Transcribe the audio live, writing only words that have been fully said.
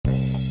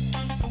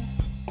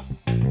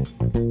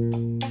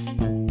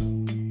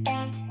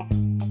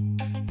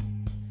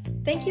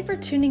Thank you for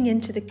tuning in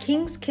to the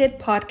King's Kid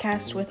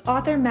podcast with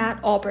author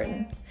Matt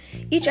Albritton.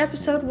 Each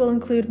episode will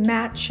include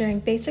Matt sharing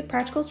basic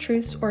practical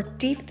truths or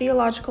deep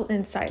theological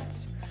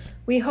insights.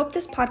 We hope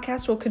this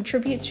podcast will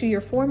contribute to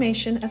your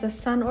formation as a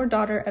son or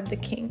daughter of the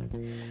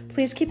King.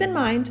 Please keep in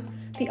mind,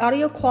 the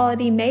audio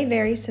quality may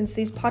vary since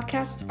these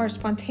podcasts are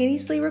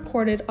spontaneously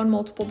recorded on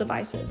multiple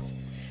devices.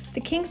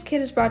 The King's Kid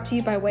is brought to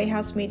you by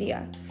Wayhouse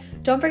Media.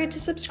 Don't forget to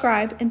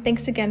subscribe, and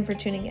thanks again for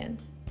tuning in.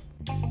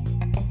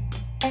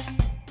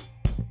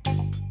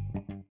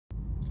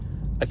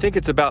 I think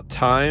it's about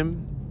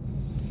time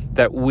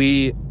that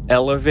we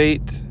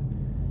elevate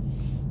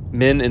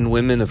men and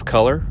women of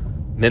color,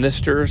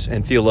 ministers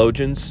and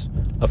theologians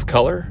of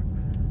color,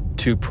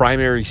 to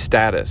primary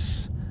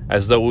status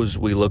as those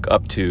we look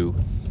up to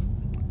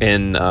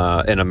in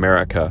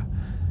America,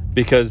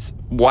 because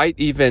white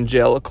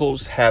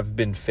evangelicals have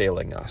been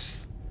failing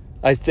us.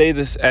 I say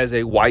this as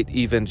a white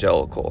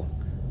evangelical.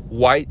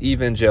 White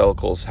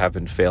evangelicals have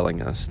been failing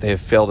us. They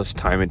have failed us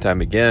time and time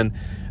again.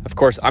 Of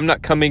course, I'm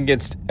not coming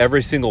against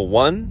every single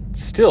one.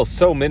 Still,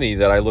 so many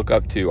that I look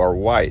up to are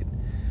white,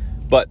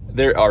 but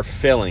they are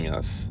failing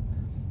us.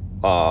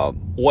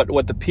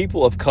 What the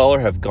people of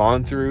color have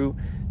gone through,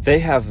 they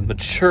have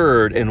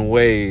matured in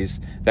ways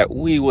that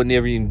we would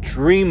never even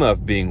dream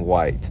of being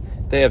white.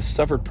 They have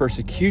suffered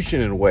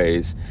persecution in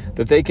ways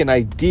that they can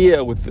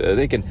identify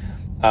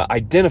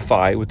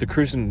with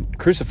the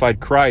crucified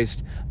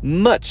Christ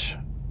much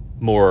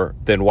more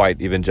than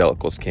white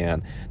evangelicals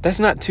can. That's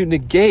not to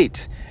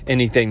negate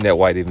anything that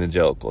white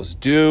evangelicals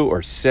do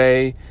or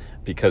say,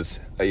 because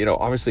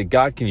obviously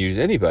God can use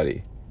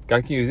anybody.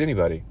 God can use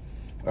anybody.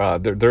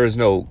 There is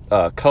no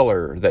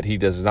color that he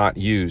does not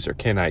use or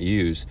cannot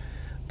use.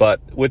 But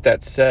with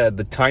that said,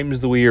 the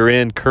times that we are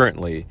in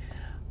currently,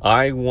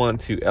 I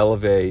want to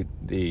elevate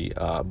the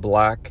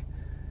black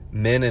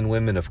men and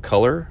women of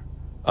color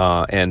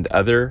and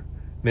other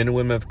men and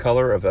women of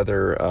color of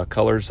other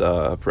colors,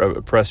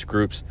 oppressed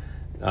groups.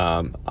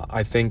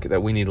 I think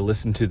that we need to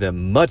listen to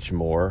them much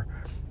more.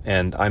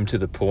 And I'm to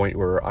the point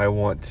where I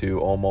want to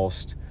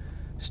almost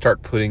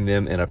start putting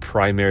them in a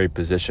primary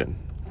position,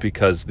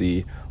 because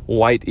the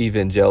white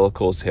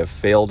evangelicals have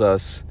failed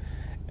us,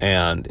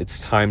 and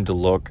it's time to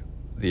look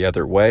the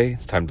other way.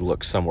 It's time to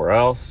look somewhere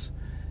else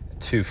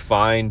to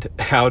find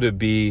how to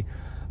be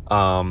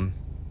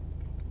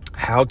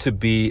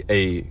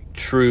a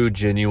true,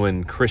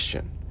 genuine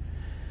Christian.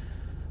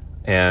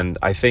 And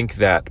I think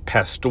that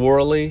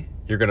pastorally,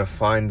 you're going to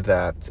find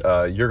that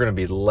you're going to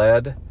be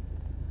led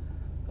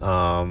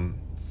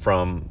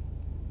from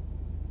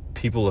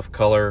people of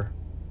color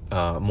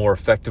more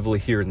effectively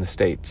here in the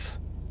States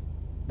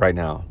right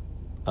now.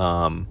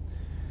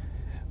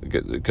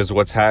 Because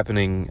what's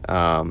happening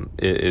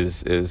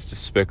is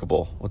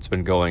despicable. What's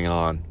been going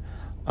on.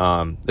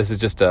 This is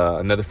just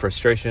another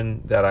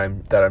frustration that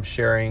I'm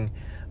sharing.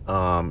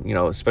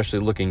 Especially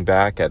looking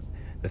back at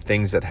the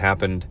things that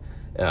happened.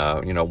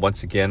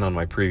 Once again on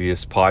my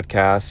previous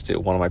podcast,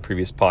 one of my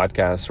previous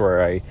podcasts,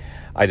 where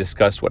I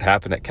discussed what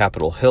happened at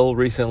Capitol Hill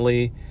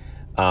recently.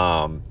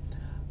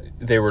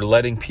 They were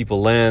letting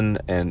people in,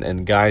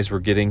 and guys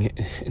were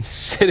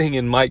sitting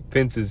in Mike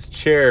Pence's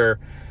chair.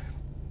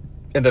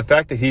 And the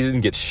fact that he didn't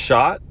get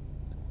shot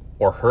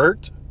or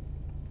hurt,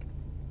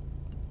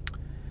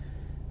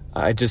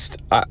 those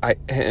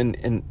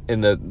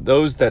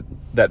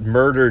that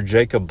murdered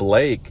Jacob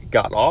Blake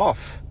got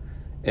off,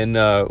 and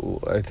I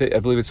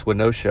believe it's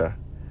Kenosha.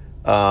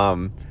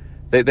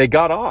 They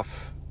got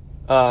off,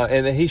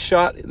 and he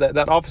shot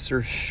that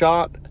officer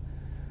shot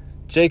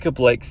Jacob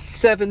Blake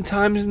 7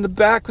 times in the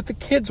back with the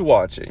kids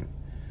watching.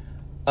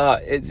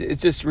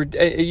 It's just,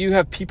 you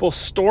have people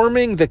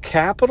storming the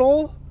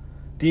Capitol.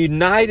 The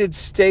United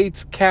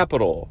States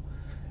Capitol,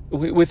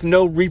 with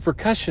no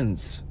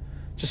repercussions,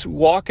 just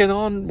walking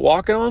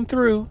on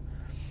through.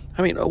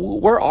 I mean,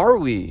 where are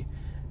we?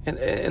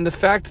 And the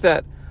fact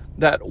that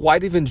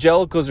white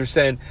evangelicals are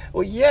saying,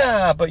 well,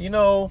 yeah, but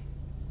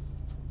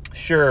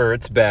sure,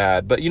 it's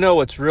bad, but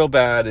what's real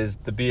bad is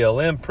the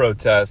BLM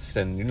protests,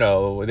 and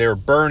they were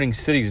burning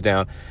cities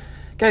down.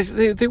 Guys,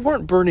 they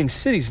weren't burning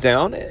cities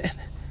down.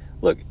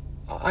 Look,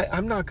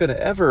 I'm not going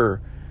to ever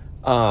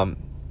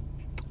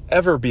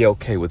be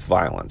okay with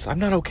violence. I'm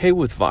not okay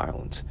with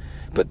violence.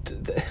 But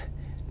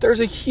there's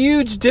a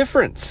huge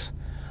difference.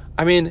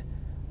 I mean,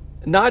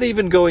 not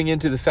even going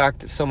into the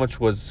fact that so much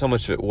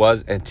of it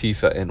was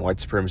Antifa and white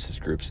supremacist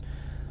groups.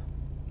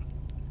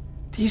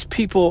 These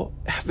people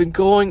have been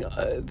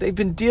they've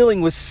been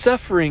dealing with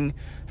suffering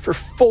for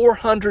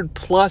 400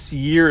 plus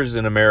years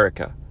in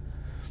America.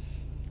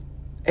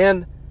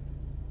 And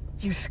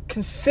you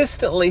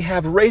consistently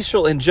have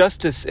racial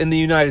injustice in the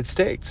United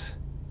States.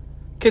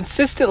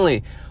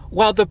 Consistently.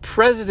 While the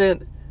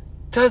president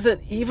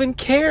doesn't even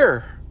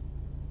care.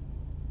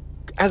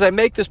 As I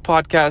make this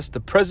podcast, the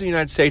president of the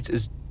United States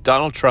is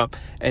Donald Trump,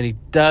 and he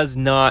does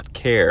not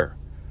care.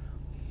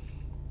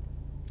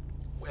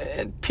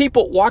 And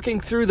people walking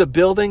through the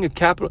building at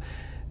Capitol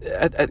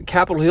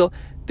Hill,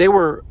 they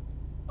were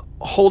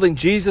holding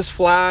Jesus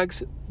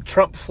flags,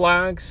 Trump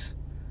flags,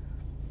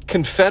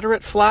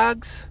 Confederate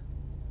flags.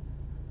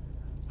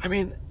 I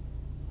mean,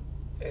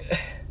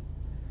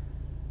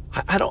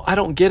 I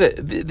don't get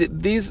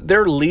it.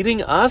 They're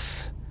leading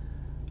us.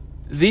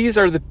 These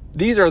are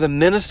the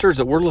ministers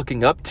that we're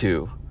looking up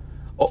to,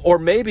 or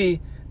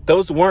maybe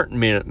those weren't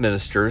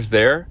ministers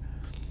there,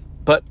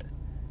 but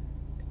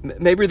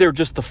maybe they're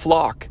just the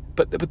flock.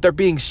 But they're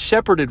being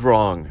shepherded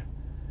wrong.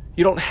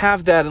 You don't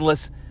have that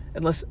unless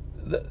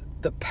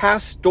the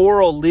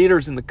pastoral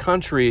leaders in the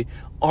country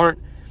aren't.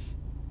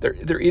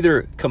 They're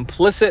either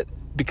complicit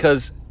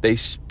because they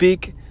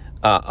speak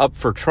up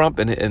for Trump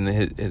and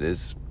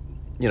his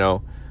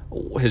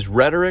his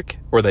rhetoric,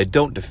 or they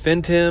don't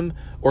defend him,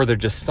 or they're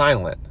just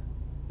silent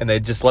and they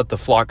just let the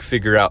flock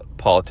figure out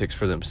politics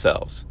for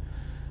themselves.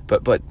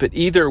 But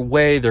either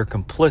way, they're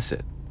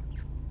complicit.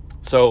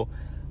 So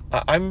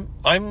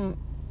I'm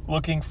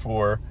looking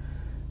for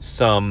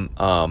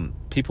some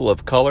people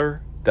of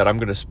color that I'm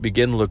going to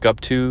begin to look up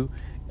to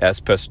as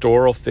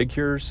pastoral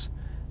figures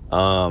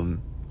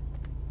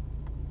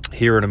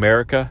here in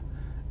America,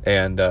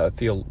 and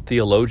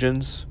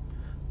theologians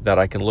that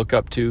I can look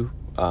up to,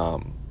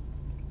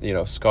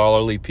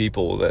 scholarly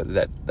people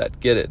that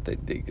get it.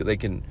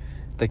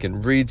 They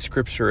can read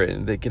scripture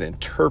and they can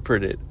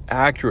interpret it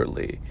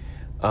accurately,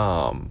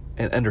 and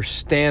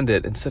understand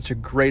it in such a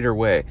greater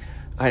way.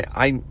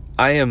 I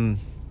am.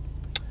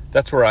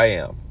 That's where I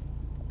am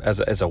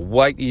as a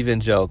white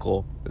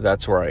evangelical.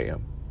 That's where I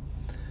am.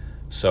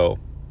 So,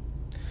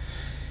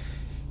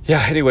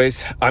 yeah.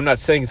 Anyways, I'm not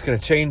saying it's going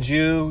to change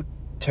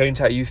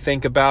how you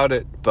think about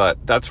it,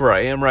 but that's where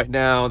I am right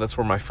now. That's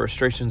where my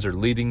frustrations are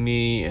leading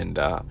me, and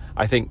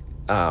I think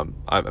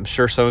I'm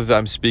sure some of it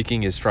I'm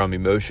speaking is from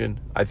emotion.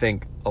 I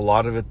think a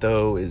lot of it,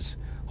 though, is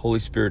Holy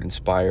Spirit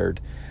inspired,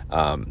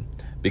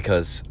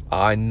 because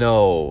I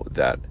know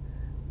that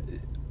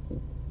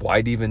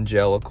white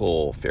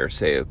evangelical,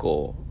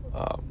 pharisaical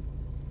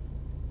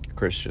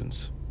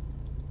Christians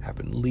have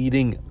been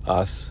leading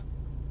us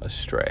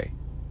astray,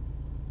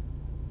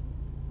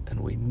 and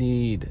we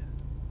need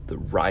the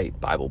right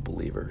Bible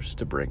believers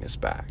to bring us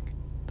back.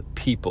 The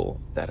people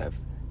that have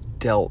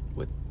dealt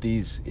with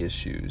these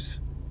issues,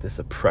 this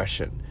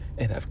oppression,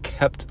 and have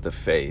kept the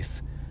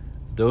faith.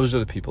 Those are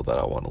the people that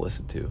I want to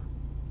listen to.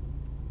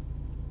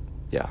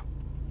 Yeah.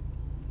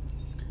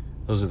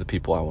 Those are the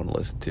people I want to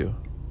listen to.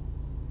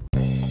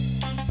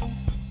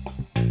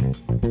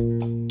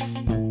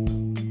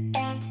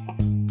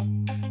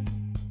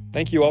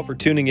 Thank you all for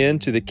tuning in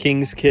to the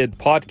King's Kid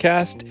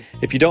podcast.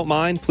 If you don't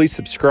mind, please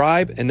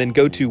subscribe and then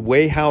go to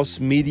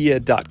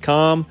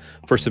wayhousemedia.com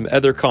for some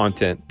other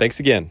content.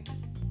 Thanks again.